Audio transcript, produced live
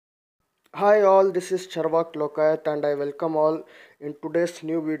Hi all, this is Charvak Lokayat and I welcome all in today's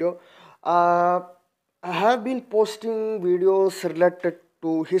new video. Uh, I have been posting videos related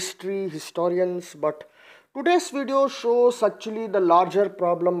to history, historians, but today's video shows actually the larger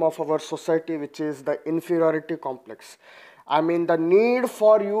problem of our society, which is the inferiority complex. I mean, the need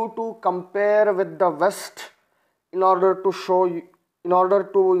for you to compare with the West in order to show you, in order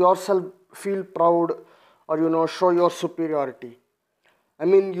to yourself feel proud or show your superiority. I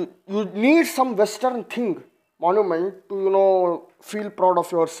mean, you need some Western thing, monument, to feel proud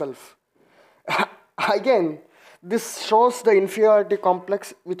of yourself. Again, this shows the inferiority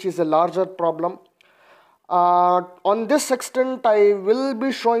complex, which is a larger problem. On this extent, I will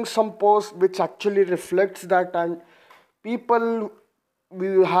be showing some posts which actually reflects that, and people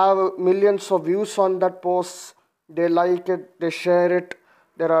will have millions of views on that post. They like it, they share it.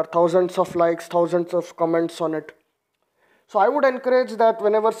 There are thousands of likes, thousands of comments on it. So I would encourage that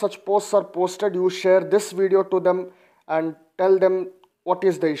whenever such posts are posted, you share this video to them and tell them what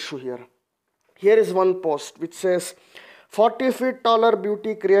is the issue here. Here is one post which says 40 feet taller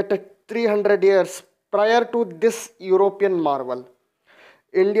beauty created 300 years prior to this European marvel.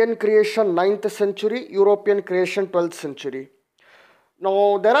 Indian creation 9th century, European creation 12th century.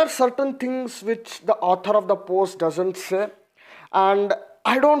 Now, there are certain things which the author of the post doesn't say, and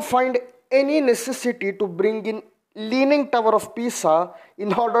I don't find any necessity to bring in Leaning Tower of Pisa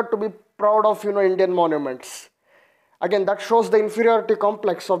in order to be proud of Indian monuments. Again, that shows the inferiority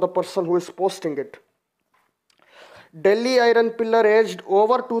complex of the person who is posting it. Delhi Iron Pillar aged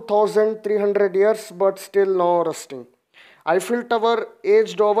over 2300 years but still no rusting. Eiffel Tower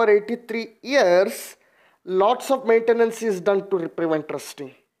aged over 83 years. Lots of maintenance is done to prevent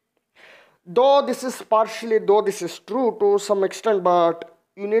rusting. Though this is true to some extent, but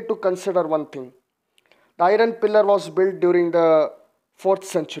you need to consider one thing. The iron pillar was built during the 4th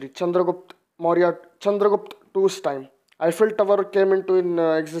century, Chandragupta II's time. Eiffel Tower came into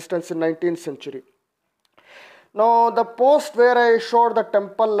existence in 19th century. Now, the post where I showed the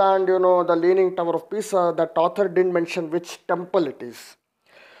temple and the Leaning Tower of Pisa, that author didn't mention which temple it is.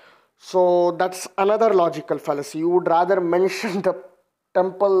 So that's another logical fallacy. You would rather mention the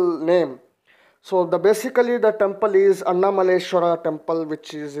temple name. So basically the temple is Annamaleshwara temple,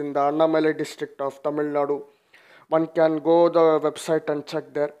 which is in the Annamalai district of Tamil Nadu. One can go the website and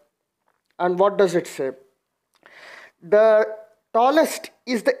check there. And what does it say? The tallest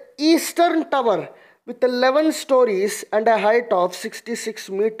is the eastern tower with 11 stories and a height of 66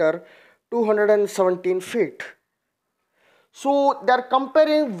 meter, 217 feet. So they are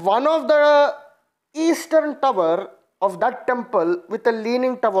comparing one of the eastern tower of that temple with the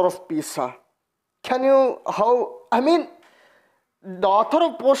Leaning Tower of Pisa. Can you, I mean, the author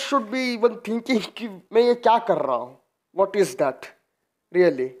of post should be even thinking कि मैं ये क्या कर रहा हूँ? What is that?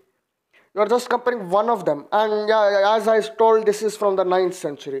 Really? You are just comparing one of them. And yeah, as I told, this is from the 9th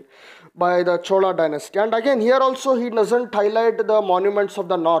century by the Chola dynasty. And again, here also he doesn't highlight the monuments of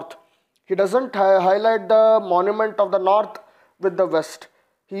the north. He doesn't highlight the monument of the north with the west.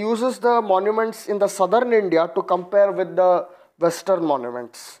 He uses the monuments in the southern India to compare with the western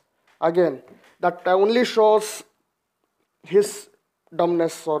monuments. Again, that only shows his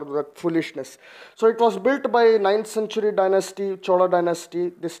dumbness or the foolishness. So it was built by 9th century dynasty, Chola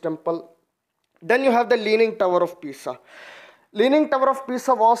dynasty, this temple. Then you have the Leaning Tower of Pisa. Leaning Tower of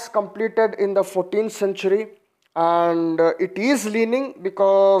Pisa was completed in the 14th century, and it is leaning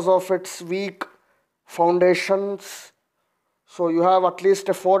because of its weak foundations. So you have at least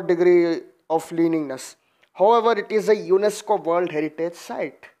a 4-degree of leaningness. However, it is a UNESCO World Heritage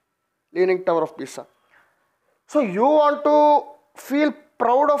Site, Leaning Tower of Pisa. So you want to feel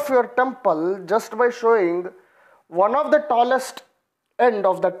proud of your temple just by showing one of the tallest end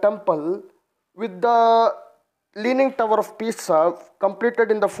of the temple with the Leaning Tower of Pisa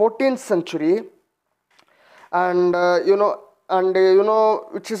completed in the 14th century, and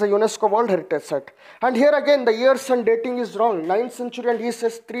which is a UNESCO World Heritage Site. And here again the years and dating is wrong. 9th century and he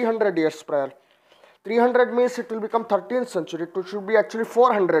says 300 years prior. 300 means it will become 13th century. It should be actually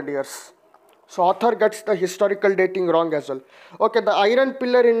 400 years. So author gets the historical dating wrong as well. Okay, the iron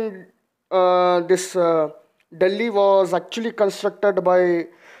pillar in this Delhi was actually constructed by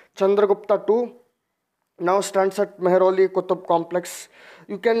Chandragupta II. Now stands at Mehroli Qutub complex.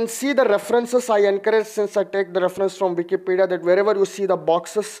 You can see the references. I encourage, since I take the reference from Wikipedia, that wherever you see the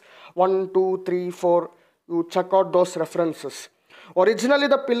boxes 1, 2, 3, 4, you check out those references. Originally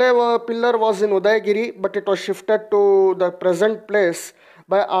the pillar was in Udaygiri, but it was shifted to the present place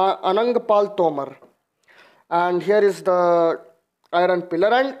by Anangpal Tomar. And here is the iron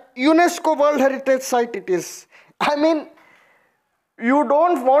pillar, and UNESCO World Heritage Site it is. I mean, You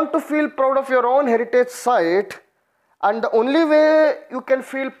don't want to feel proud of your own heritage site, and the only way you can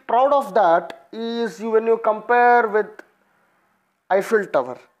feel proud of that is when you compare with Eiffel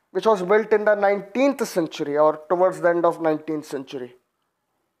Tower, which was built in the 19th century or towards the end of 19th century,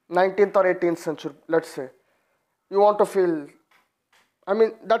 19th or 18th century, let's say. You want to feel, I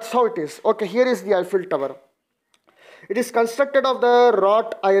mean, that's how it is. Okay, here is the Eiffel Tower. It is constructed of the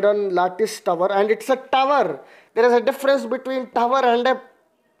wrought iron lattice tower, and it's a tower. There is a difference between tower and a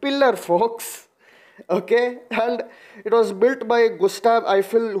pillar, folks. Okay, and it was built by Gustav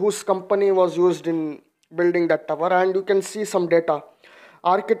Eiffel, whose company was used in building that tower. And you can see some data.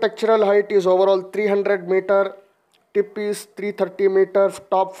 Architectural height is overall 300 meter, tip is 330 meters,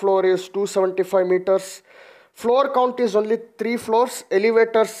 top floor is 275 meters. Floor count is only 3 floors.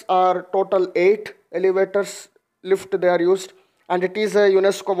 Elevators are total 8 elevators. Lift they are used, and it is a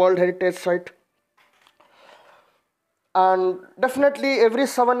UNESCO World Heritage Site. And definitely every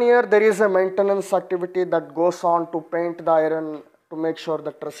 7 years there is a maintenance activity that goes on to paint the iron to make sure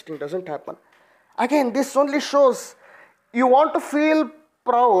that rusting doesn't happen. Again, this only shows you want to feel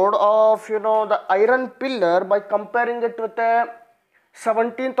proud of the iron pillar by comparing it with a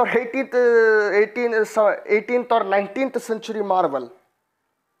 17th or 18th or 19th century marble.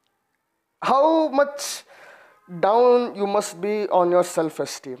 How much down you must be on your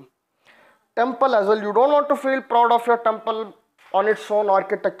self-esteem. Temple as well, you don't want to feel proud of your temple on its own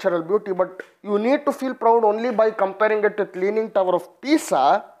architectural beauty, but you need to feel proud only by comparing it with Leaning Tower of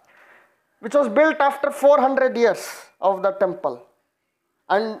Pisa, which was built after 400 years of the temple,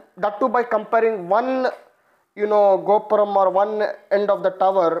 and that too by comparing one gopuram or one end of the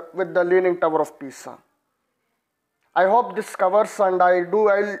tower with the Leaning Tower of Pisa. I hope this covers, and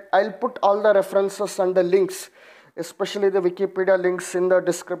I'll put all the references and the links, especially the Wikipedia links, in the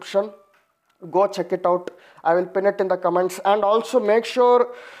description. Go check it out. I will pin it in the comments, and also make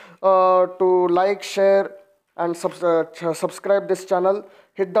sure to like, share, and subscribe this channel.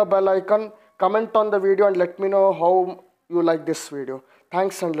 Hit the bell icon, comment on the video, and let me know how you like this video.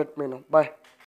 Thanks, and let me know. Bye.